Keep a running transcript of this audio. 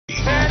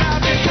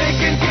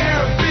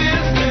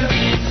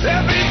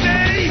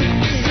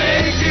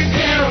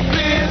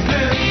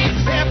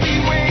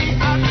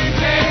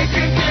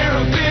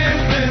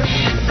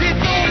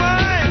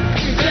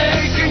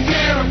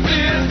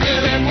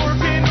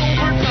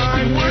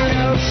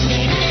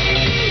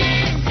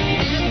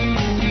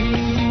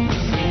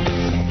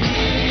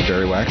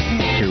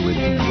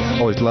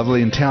Always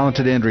lovely and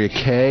talented Andrea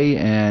Kay,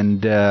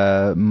 and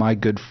my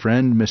good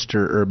friend, Mr.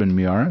 Urban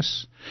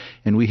Miaris.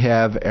 And we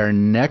have our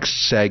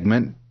next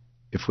segment,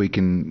 if we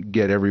can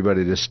get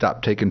everybody to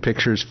stop taking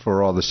pictures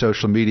for all the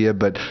social media,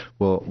 but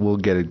we'll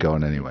get it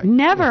going anyway.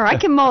 Never. I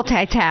can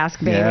multitask,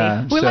 baby.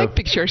 Yeah, we like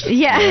pictures.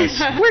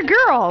 Yes. We're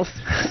girls.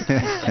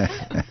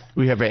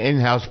 We have an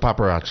in-house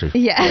paparazzi.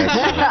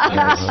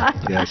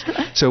 Yes.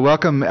 So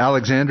welcome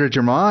Alexandra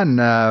German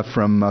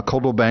from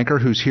Coldwell Banker,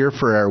 who's here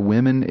for our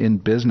Women in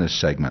Business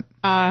segment.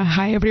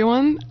 Hi,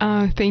 everyone.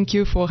 Thank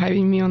you for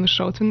having me on the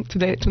show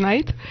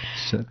tonight.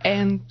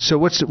 So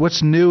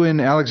what's new in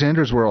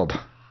Alexandra's world?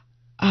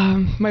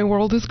 My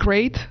world is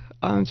great.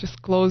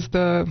 Just closed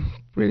a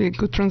really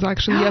good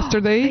transaction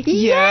yesterday.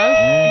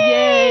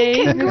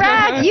 Yay!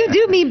 Congrats! You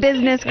do mean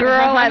business,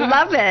 girl. I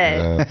love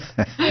it.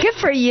 Good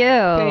for you.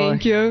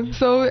 Thank you.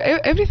 So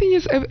everything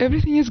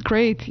is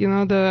great. You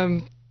know,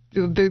 the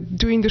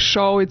doing the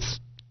show,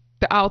 it's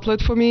the outlet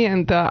for me,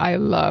 and I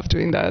love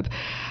doing that.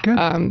 Good.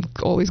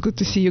 Always good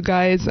to see you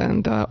guys,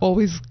 and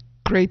always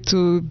great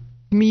to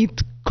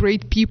meet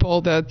great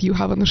people that you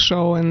have on the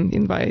show and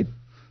invite.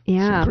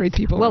 Yeah, great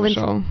people on the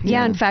show.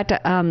 Yeah, in fact,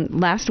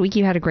 last week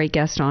you had a great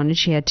guest on, and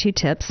she had 2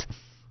 tips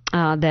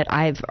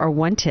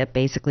one tip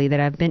basically that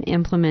I've been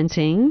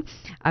implementing.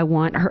 I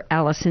want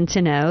Allison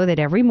to know that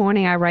every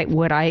morning I write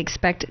what I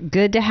expect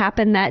good to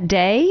happen that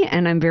day,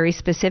 and I'm very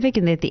specific.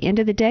 And at the end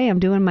of the day, I'm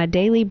doing my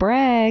daily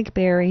brag,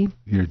 Barry.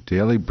 Your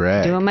daily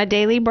brag. Doing my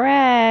daily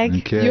brag.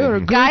 Okay.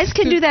 Guys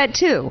can do that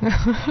too,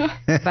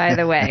 by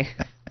the way.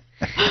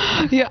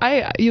 Yeah,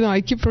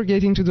 I keep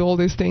forgetting to do all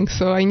these things,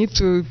 so I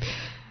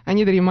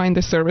need a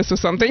reminder service or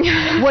something.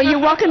 Well, you're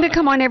welcome to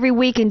come on every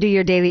week and do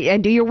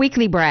your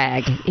weekly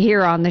brag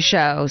here on the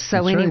show.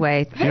 So That's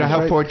anyway, right. You know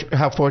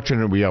how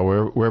fortunate we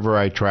are. Wherever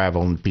I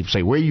travel, and people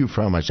say, "Where are you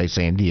from?" I say,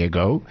 "San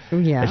Diego."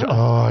 Yeah. I say,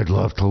 "Oh, I'd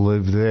love to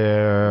live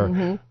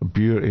there."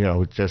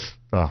 Beautiful. It's just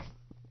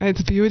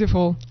It's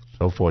beautiful.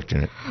 So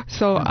fortunate.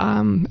 So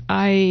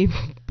I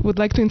would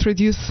like to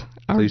introduce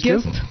our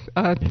guest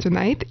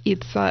tonight.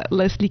 It's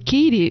Leslie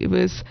Cady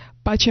with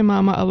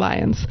Pachamama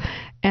Alliance.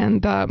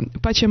 And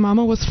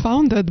Pachamama was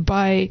founded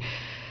by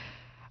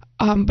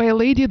a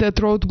lady that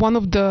wrote one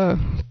of the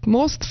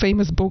most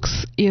famous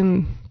books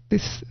in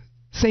this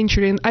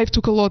century. And I've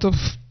took a lot of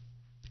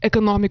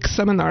economic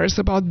seminars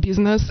about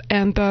business,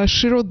 and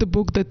she wrote the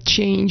book that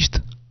changed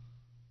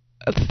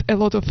a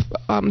lot of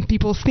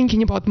people's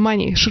thinking about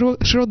money. She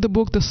wrote the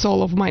book, The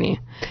Soul of Money.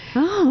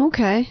 Oh,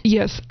 okay.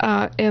 Yes,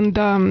 and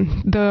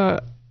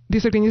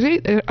this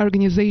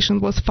organization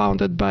was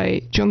founded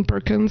by John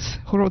Perkins,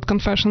 who wrote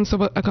Confessions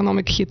of an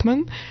Economic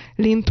Hitman,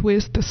 Lynn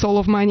Twist, The Soul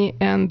of Money,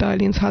 and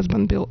Lynn's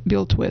husband,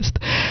 Bill Twist.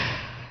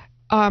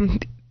 I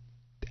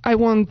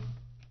want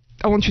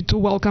you to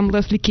welcome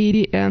Leslie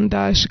Cady, and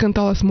she can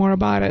tell us more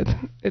about it.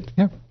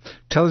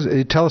 Tell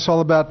us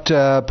all about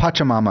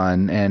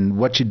Pachamama and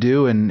what you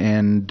do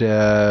and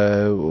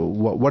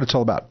what it's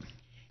all about.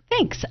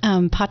 Thanks.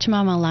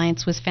 Pachamama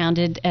Alliance was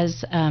founded,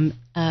 as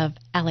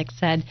Alex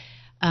said,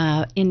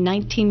 in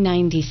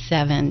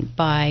 1997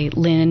 by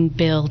Lynn,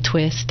 Bill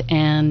Twist,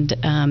 and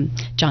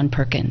John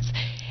Perkins.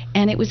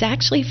 And it was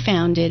actually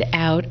founded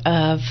out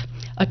of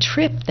a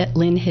trip that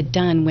Lynn had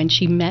done when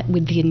she met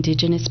with the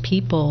indigenous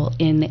people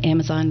in the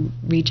Amazon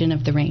region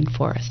of the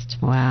rainforest.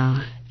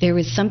 Wow. There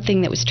was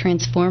something that was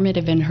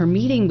transformative in her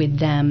meeting with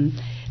them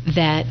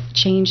that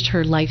changed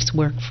her life's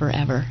work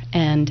forever.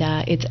 And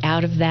it's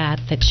out of that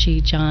she,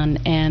 John,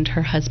 and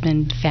her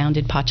husband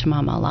founded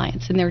Pachamama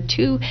Alliance. And there are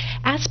 2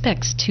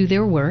 aspects to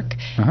their work.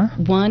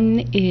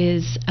 One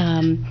is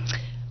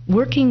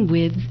working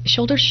with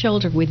shoulder to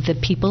shoulder with the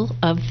people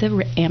of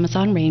the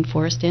Amazon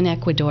rainforest in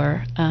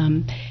Ecuador,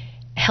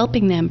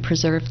 helping them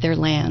preserve their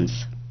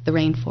lands, the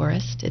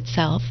rainforest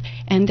itself,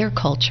 and their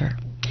culture.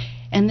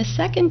 And the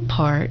second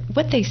part,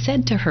 what they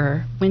said to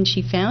her when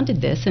she founded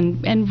this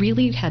and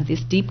really had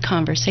this deep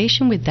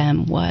conversation with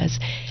them was,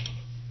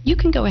 you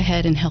can go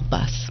ahead and help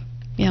us,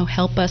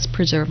 help us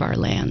preserve our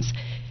lands.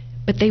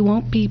 But they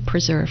won't be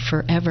preserved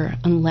forever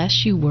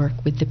unless you work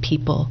with the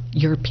people,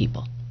 your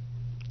people,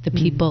 the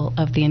people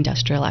of the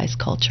industrialized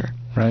culture.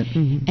 Right.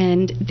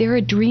 And they're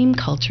a dream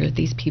culture,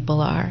 these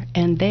people are.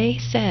 And they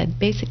said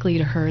basically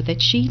to her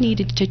that she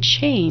needed to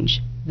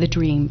change the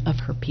dream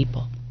of her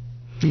people.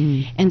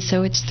 And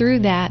so it's through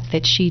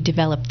that she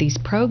developed these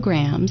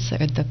programs,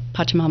 or the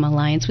Pachamama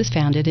Alliance was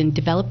founded and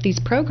developed these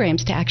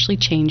programs to actually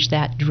change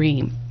that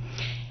dream.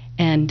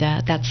 And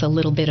that's a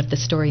little bit of the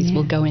stories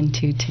we'll go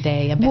into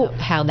today about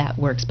how that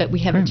works. But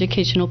we have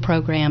educational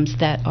programs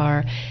that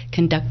are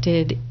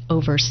conducted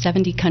over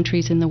 70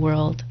 countries in the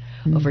world,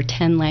 over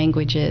 10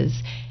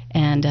 languages,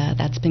 and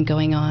that's been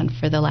going on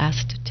for the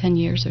last 10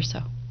 years or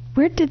so.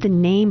 Where did the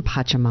name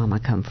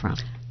Pachamama come from?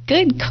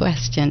 Good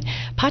question.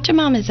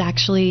 Pachamama is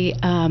actually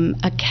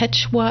a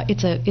Quechua.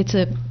 It's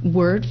a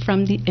word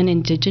from an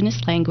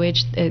indigenous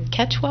language,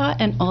 Quechua,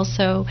 and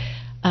also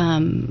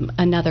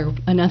another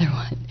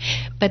one.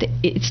 But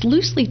it's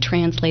loosely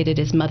translated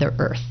as Mother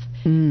Earth.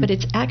 But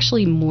it's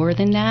actually more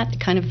than that.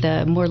 Kind of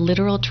the more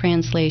literal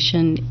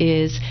translation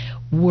is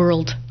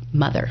world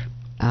mother.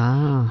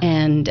 Ah.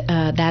 And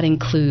that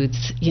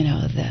includes,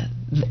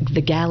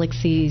 the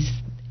galaxies,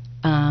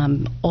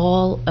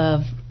 all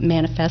of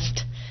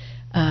manifest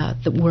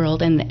the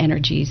world and the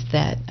energies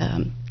that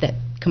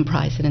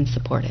comprise it and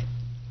support it.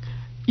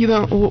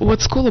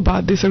 What's cool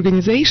about this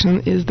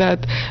organization is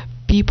that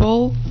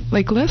people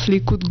like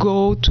Leslie could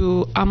go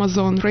to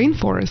Amazon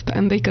rainforest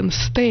and they can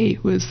stay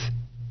with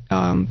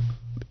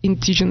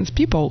indigenous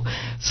people.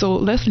 So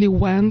Leslie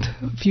went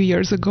a few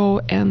years ago,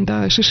 and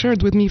she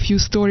shared with me a few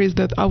stories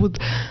that I would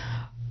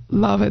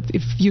love it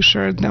if you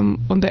shared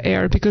them on the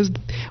air, because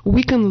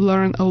we can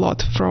learn a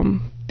lot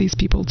from these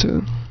people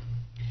too.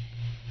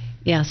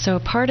 Yeah, so a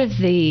part of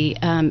the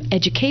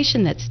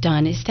education that's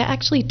done is to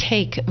actually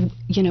take,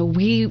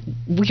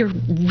 we're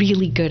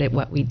really good at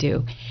what we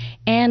do.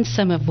 And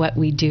some of what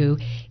we do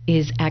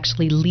is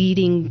actually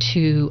leading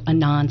to a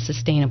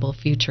non-sustainable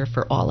future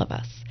for all of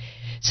us.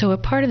 So a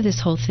part of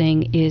this whole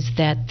thing is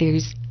that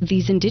there's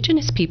these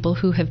indigenous people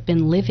who have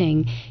been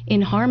living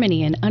in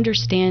harmony and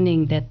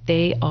understanding that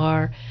they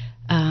are,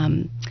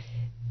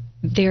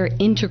 they're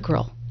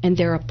integral and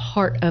they're a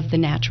part of the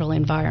natural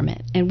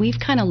environment. And we've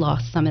kind of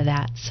lost some of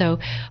that. So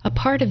a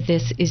part of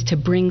this is to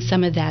bring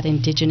some of that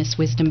indigenous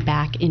wisdom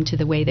back into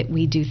the way that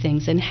we do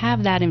things and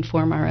have that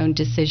inform our own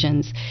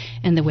decisions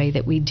and the way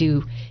that we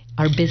do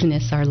our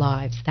business, our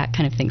lives, that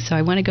kind of thing. So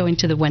I want to go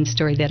into the one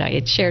story that I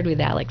had shared with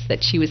Alex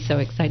that she was so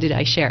excited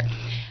I share.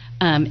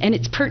 And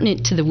it's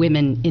pertinent to the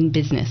women in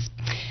business.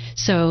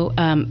 So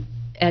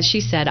as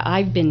she said,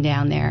 I've been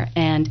down there,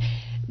 and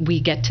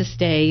we get to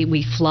stay,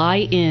 we fly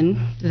in.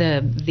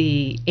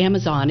 The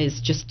Amazon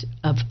is just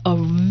a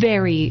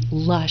very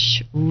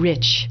lush,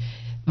 rich,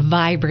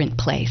 vibrant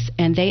place.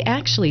 And they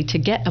actually, to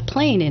get a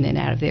plane in and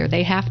out of there,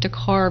 they have to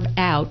carve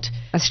out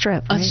a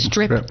strip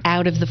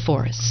out of the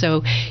forest.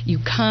 So you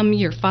come,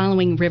 you're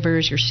following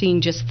rivers, you're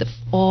seeing just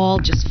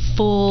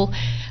full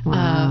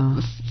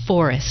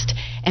forest,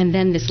 and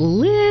then this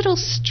little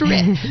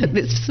strip,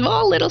 this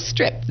small little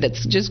strip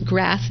that's just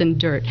grass and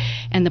dirt,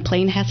 and the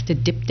plane has to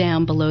dip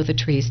down below the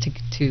trees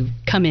to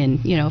come in,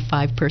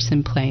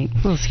 5-person plane. A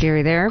little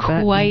scary there,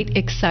 but quite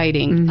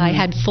exciting. Mm-hmm. I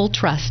had full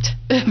trust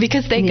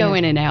because they go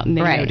in and out and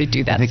they know to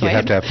do that. I think you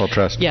have to have full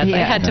trust. Yes, I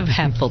had to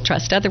have full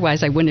trust.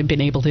 Otherwise, I wouldn't have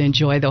been able to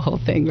enjoy the whole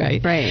thing,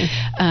 right? Right.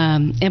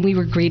 And we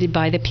were greeted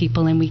by the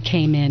people, and we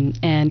came in,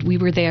 and we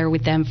were there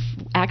with them.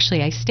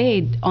 Actually, I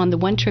stayed on the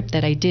one trip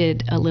that I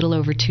did a little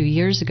over 2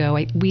 years ago.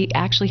 We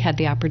actually had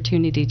the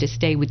opportunity to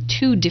stay with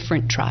 2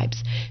 different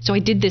tribes. So I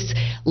did this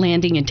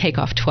landing and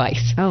takeoff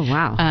twice. Oh,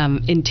 wow.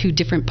 In 2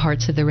 different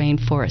parts of the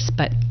rainforest.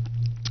 But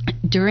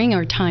during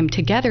our time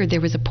together, there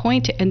was a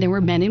point, and there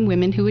were men and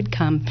women who had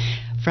come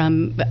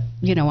from,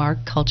 our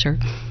culture.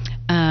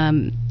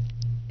 On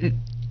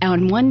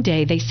one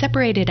day, they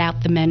separated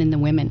out the men and the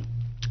women.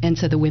 And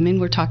so the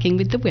women were talking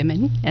with the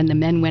women, and the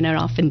men went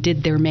off and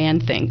did their man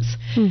things.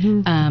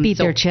 Mm-hmm. Beat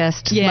their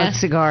chest, smoke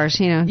cigars,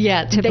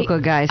 typical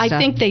guy stuff. I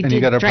think they did.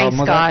 You got a Drank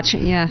problem scotch,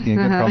 with that? yeah. You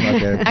got a problem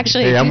with that?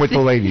 Actually, hey, I'm with the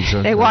ladies.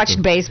 They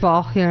watched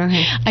baseball.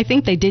 I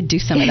think they did do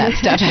some of that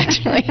stuff,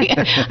 actually.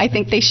 I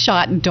think they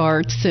shot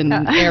darts and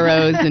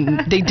arrows,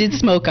 and they did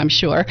smoke, I'm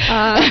sure.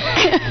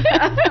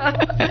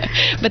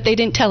 But they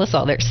didn't tell us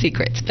all their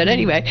secrets. But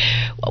anyway,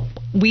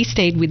 we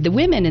stayed with the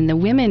women, and the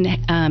women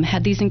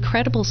had these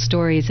incredible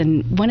stories.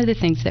 And one of the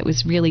things that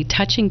was really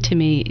touching to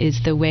me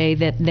is the way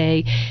that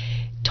they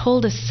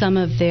told us some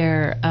of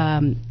their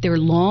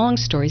long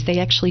stories. They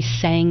actually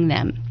sang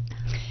them,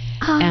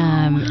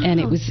 and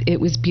it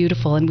was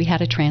beautiful. And we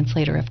had a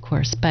translator, of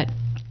course. But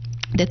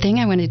the thing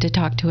I wanted to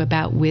talk to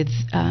about with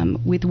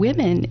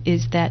women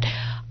is that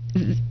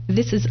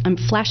I'm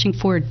flashing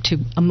forward to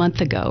a month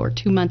ago or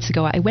 2 months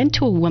ago. I went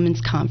to a women's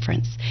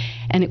conference,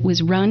 and it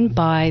was run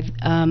by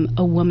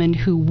a woman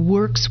who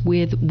works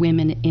with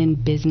women in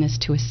business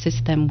to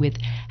assist them with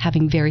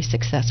having very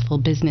successful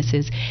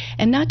businesses,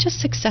 and not just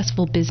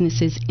successful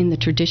businesses in the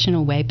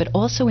traditional way, but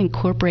also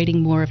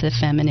incorporating more of the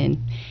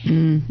feminine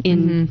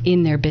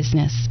in their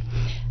business.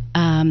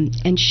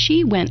 And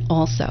she went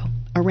also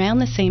around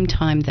the same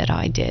time that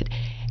I did.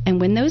 And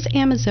when those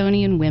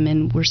Amazonian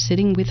women were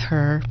sitting with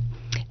her,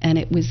 and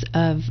it was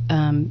of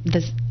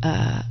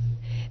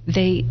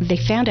they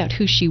found out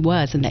who she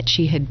was, and that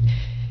she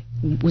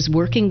was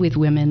working with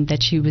women,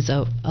 that she was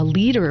a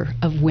leader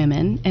of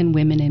women and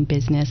women in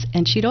business.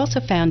 And she'd also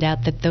found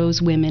out that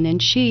those women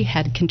and she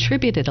had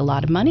contributed a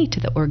lot of money to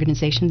the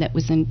organization that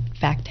was in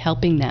fact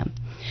helping them.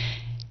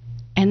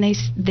 And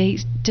they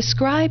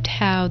described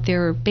how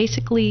they're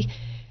basically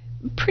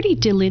pretty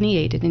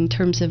delineated in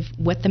terms of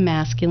what the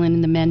masculine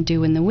and the men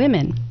do and the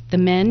women. The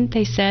men,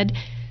 they said,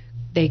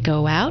 they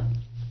go out.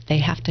 They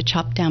have to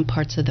chop down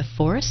parts of the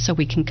forest so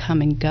we can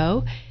come and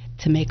go,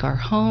 to make our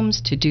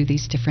homes, to do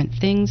these different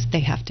things. They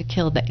have to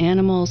kill the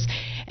animals.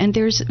 And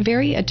there's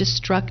a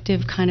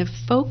destructive kind of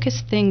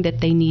focused thing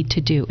that they need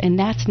to do, and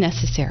that's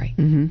necessary.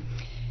 Mm-hmm.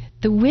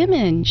 The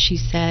women, she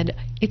said,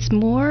 it's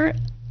more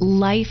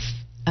life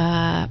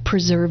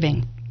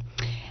preserving.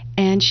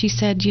 And she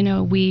said,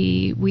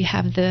 we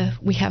have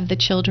the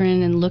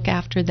children and look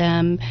after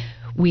them.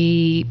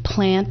 We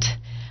plant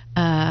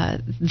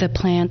the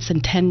plants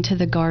and tend to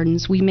the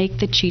gardens. We make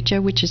the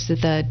chicha, which is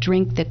the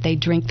drink that they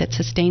drink that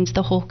sustains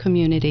the whole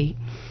community.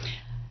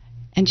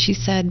 And she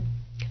said,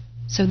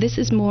 so this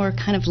is more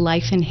kind of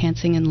life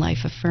enhancing and life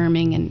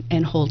affirming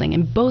and holding.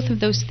 And both of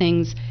those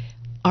things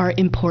are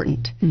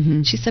important.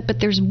 Mm-hmm. She said, but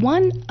there's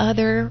one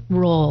other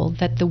role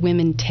that the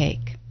women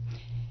take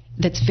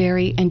that's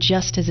very and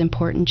just as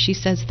important. She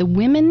says the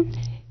women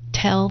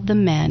tell the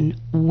men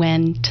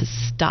when to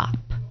stop.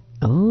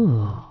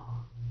 Oh.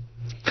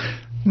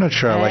 I'm not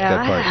sure I like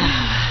that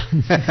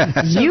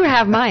part. You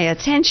have my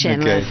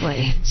attention, okay.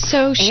 Leslie.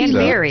 So she and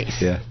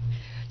Mary's. Yeah.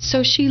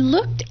 So she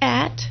looked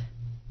at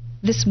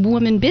this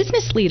woman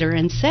business leader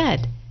and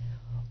said,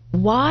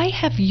 why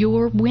have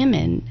your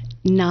women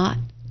not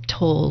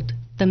told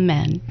the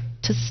men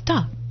to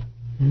stop?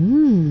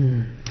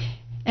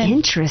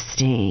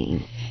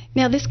 Interesting.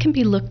 Now, this can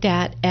be looked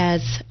at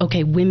as,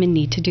 okay, women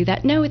need to do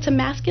that. No, it's a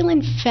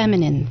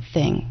masculine-feminine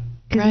thing.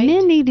 Because right?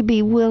 men need to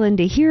be willing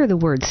to hear the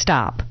word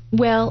stop.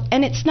 Well,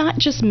 and it's not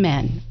just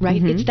men, right?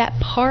 Mm-hmm. It's that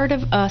part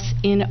of us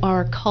in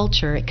our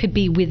culture. It could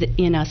be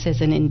within us as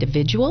an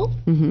individual,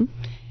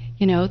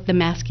 you know, the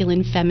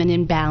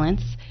masculine-feminine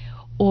balance,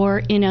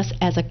 or in us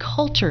as a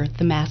culture,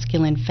 the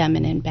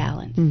masculine-feminine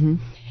balance. Mm-hmm.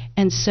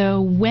 And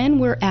so when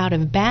we're out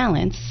of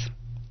balance,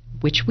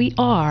 which we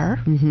are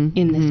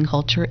in this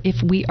culture,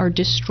 if we are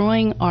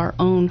destroying our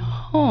own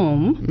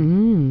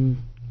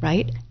home,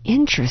 right?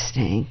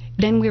 Interesting.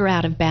 Then we're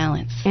out of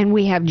balance. And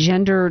we have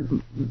gender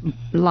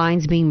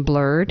lines being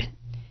blurred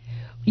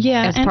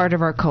as part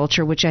of our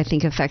culture, which I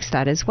think affects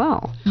that as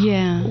well.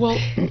 Yeah. Well,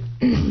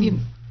 you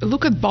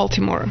look at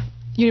Baltimore.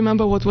 You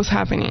remember what was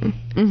happening.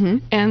 Mm-hmm.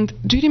 And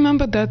do you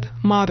remember that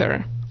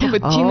mother of a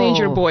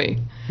teenager boy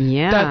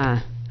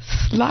that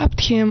slapped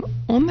him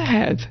on the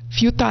head a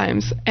few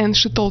times and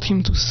she told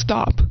him to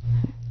stop?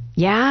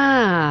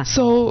 Yeah.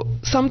 So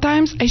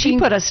sometimes I she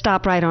think put a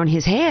stop right on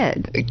his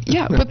head.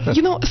 Yeah, but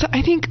you know, so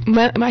I think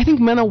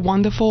men are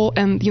wonderful,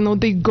 and you know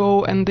they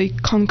go and they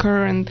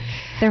conquer and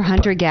they're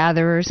hunter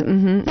gatherers.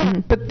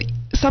 But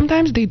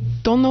sometimes they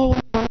don't know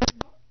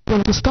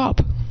when to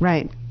stop.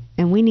 Right,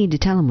 and we need to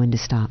tell them when to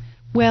stop.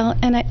 Well,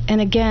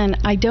 and again,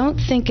 I don't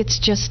think it's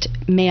just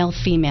male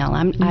female.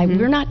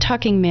 We're not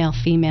talking male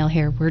female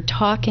here. We're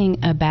talking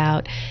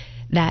about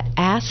that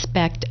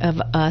aspect of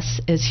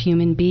us as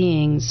human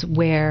beings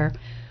where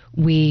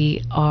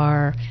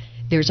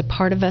there's a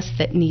part of us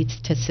that needs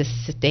to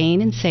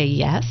sustain and say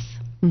yes,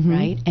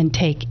 right, and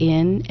take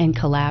in and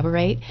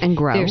collaborate and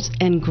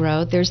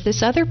grow. There's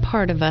this other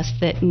part of us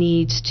that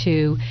needs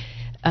to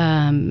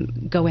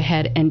go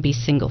ahead and be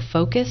single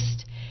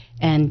focused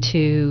and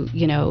to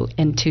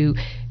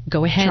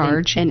go ahead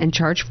and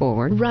charge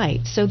forward. Right.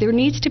 So there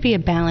needs to be a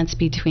balance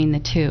between the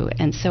two.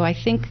 And so I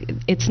think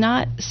it's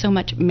not so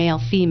much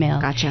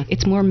male-female. Gotcha.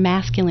 It's more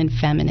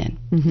masculine-feminine.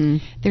 Mm-hmm.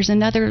 There's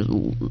another...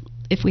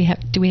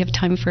 do we have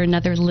time for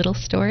another little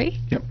story?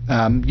 Yep.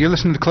 You're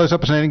listening to Close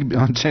Up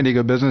on San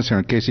Diego Business here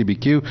on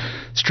KCBQ,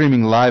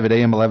 streaming live at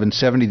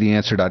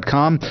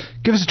AM1170theanswer.com.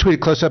 Give us a tweet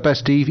at Close Up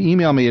Steve.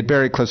 Email me at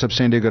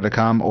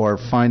barry@closeupsandiego.com or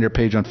find our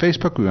page on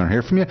Facebook. We want to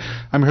hear from you.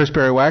 I'm your host,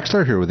 Barry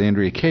Waxler, here with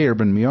Andrea Kay,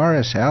 Urban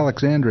Miaris,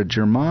 Alexandra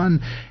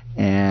German,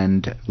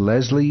 and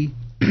Leslie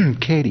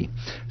Cady.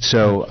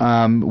 So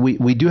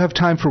we do have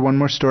time for one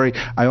more story.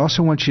 I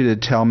also want you to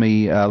tell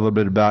me a little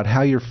bit about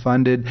how you're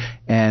funded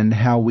and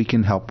how we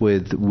can help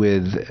with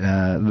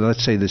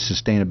let's say, the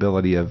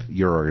sustainability of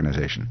your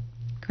organization.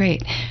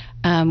 Great.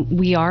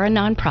 We are a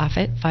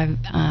nonprofit,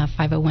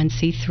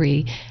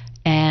 501c3,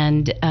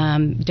 and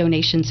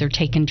donations are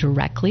taken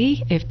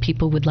directly if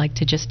people would like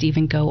to just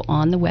even go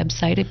on the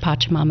website at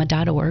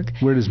pachamama.org.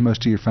 Where does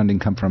most of your funding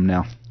come from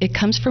now? It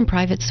comes from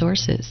private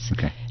sources.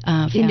 Okay.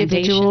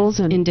 Individuals?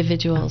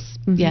 Individuals,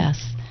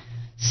 yes.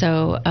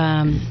 So,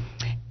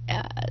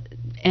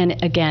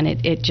 and again,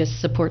 it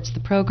just supports the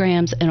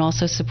programs and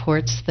also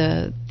supports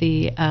the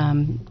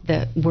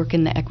work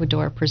in the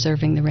Ecuador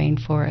preserving the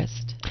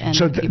rainforest. And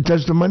so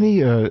does the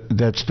money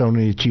that's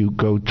donated to you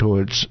go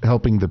towards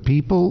helping the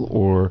people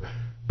or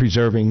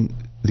preserving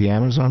the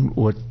Amazon?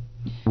 Where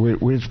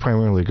does it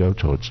primarily go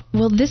towards?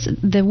 Well,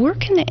 the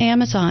work in the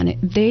Amazon,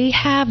 they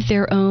have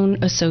their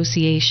own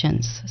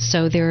associations.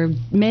 So there are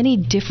many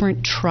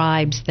different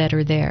tribes that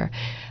are there.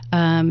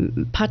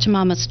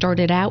 Pachamama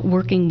started out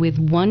working with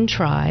one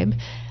tribe,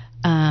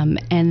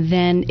 and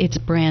then it's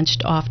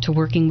branched off to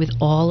working with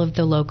all of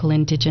the local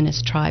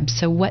indigenous tribes.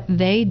 So what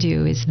they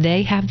do is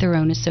they have their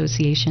own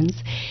associations.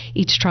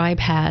 Each tribe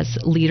has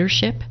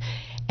leadership,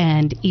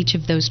 and each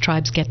of those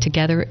tribes get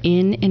together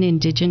in an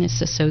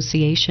indigenous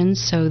association.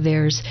 So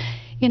there's,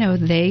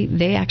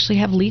 they actually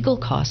have legal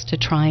costs to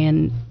try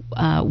and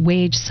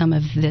wage some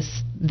of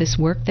this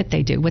work that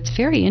they do. What's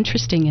very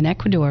interesting in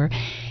Ecuador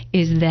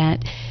is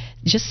that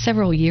just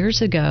several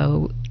years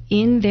ago,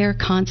 in their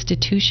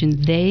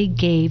constitution, they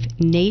gave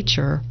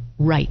nature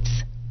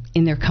rights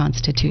in their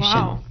constitution.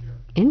 Wow.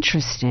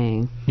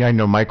 Interesting. Yeah, I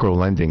know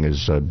micro-lending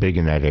is big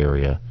in that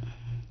area.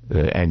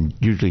 And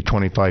usually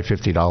 $25,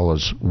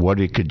 $50, what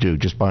it could do,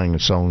 just buying a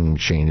sewing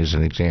machine as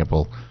an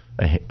example,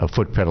 a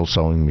foot pedal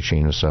sewing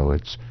machine or so.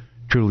 It's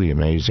truly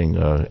amazing.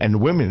 And the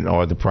women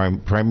are the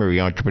primary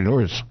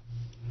entrepreneurs.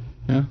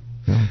 Yeah.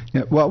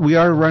 Well, we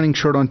are running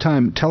short on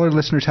time. Tell our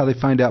listeners how they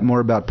find out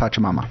more about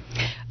Pachamama.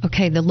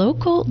 Okay, the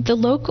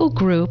local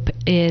group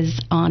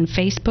is on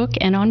Facebook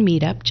and on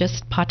Meetup,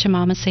 just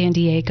Pachamama San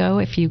Diego.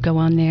 If you go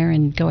on there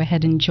and go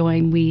ahead and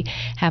join, we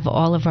have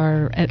all of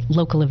our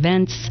local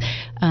events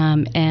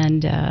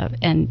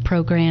and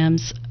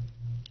programs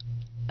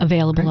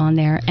available on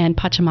there. And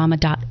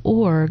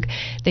Pachamama.org,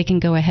 they can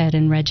go ahead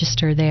and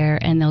register there,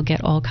 and they'll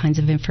get all kinds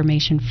of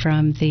information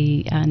from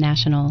the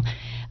national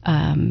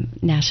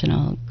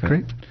group.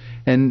 Great.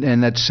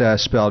 And that's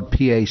spelled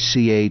Pachamama,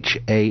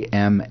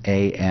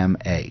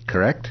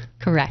 correct?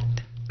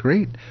 Correct.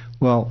 Great.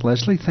 Well,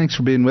 Leslie, thanks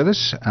for being with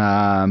us.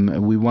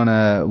 We want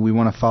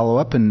to follow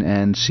up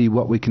and see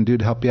what we can do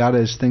to help you out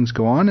as things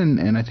go on,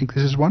 and I think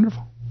this is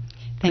wonderful.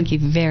 Thank you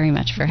very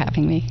much for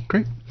having me.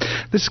 Great.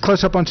 This is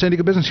Close Up on San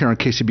Diego Business here on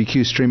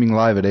KCBQ, streaming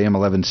live at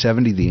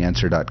AM1170,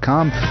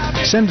 theanswer.com.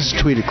 Send us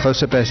a tweet at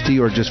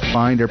CloseUpSD or just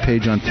find our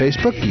page on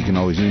Facebook. You can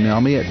always email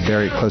me at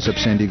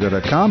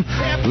barry@closeupsandiego.com.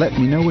 Let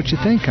me know what you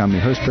think. I'm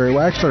your host, Barry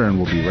Waxler, and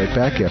we'll be right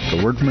back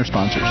after a word from our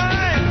sponsors.